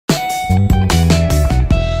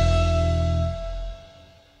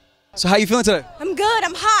So how you feeling today? I'm good.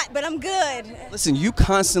 I'm hot, but I'm good. Listen, you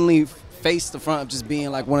constantly face the front of just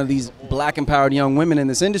being like one of these black empowered young women in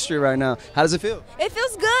this industry right now. How does it feel? It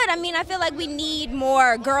feels good. I mean, I feel like we need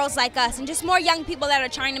more girls like us and just more young people that are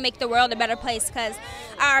trying to make the world a better place, because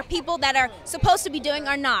our people that are supposed to be doing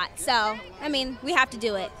are not. So, I mean, we have to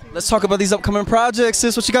do it. Let's talk about these upcoming projects,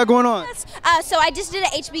 sis. What you got going on? So I just did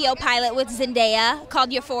an HBO pilot with Zendaya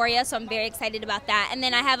called Euphoria, so I'm very excited about that. And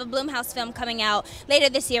then I have a Blumhouse film coming out later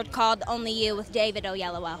this year called Only You with David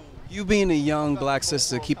Oyelowo. You being a young black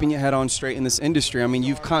sister, keeping your head on straight in this industry, I mean,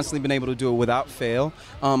 you've constantly been able to do it without fail.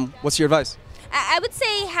 What's your advice? I would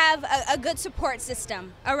say have a good support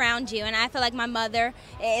system around you, and I feel like my mother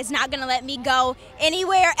is not going to let me go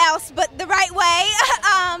anywhere else but the right way.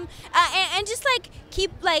 And just like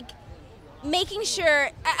keep like making sure,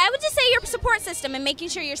 I would just say your support system and making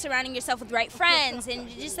sure you're surrounding yourself with right friends and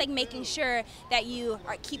just like making sure that you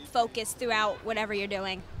keep focused throughout whatever you're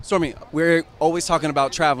doing. Stormy, we're always talking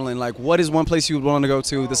about traveling. Like, what is one place you would want to go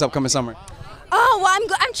to this upcoming summer? Oh,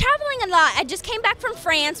 well, I'm traveling a lot. I just came back from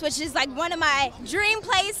France, which is like one of my dream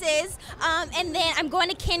places. And then I'm going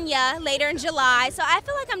to Kenya later in July. So I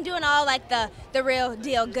feel like I'm doing all like the real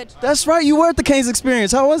deal good. That's right. You were at the Canes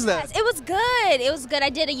Experience. How was that? Yes, it was good. It was good. I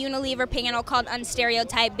did a Unilever panel called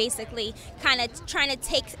Unstereotype, basically kind of trying to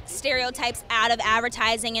take stereotypes out of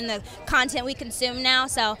advertising and the content we consume now.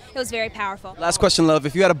 So it was very powerful. Last question, love.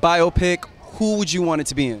 If you had a biopic, who would you want it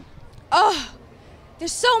to be in? Oh,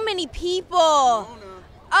 there's so many people.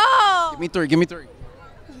 Oh. Give me three. Give me three.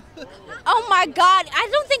 Oh my God, I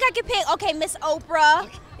don't think I could pick. Okay, Miss Oprah.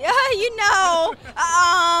 Yeah, you know.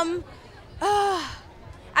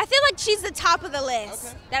 I feel like she's the top of the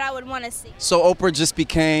list that I would want to see. So Oprah just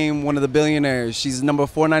became one of the billionaires. She's number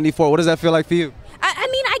 494. What does that feel like for you? I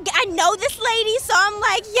mean, I know this lady, so I'm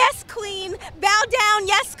like, yes, queen. Bow down,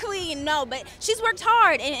 yes, queen. No, but she's worked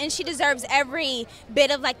hard, and she deserves every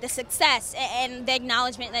bit of like the success and the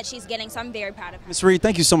acknowledgement that she's getting. So I'm very proud of her. Ms. Reid,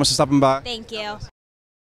 thank you so much for stopping by. Thank you.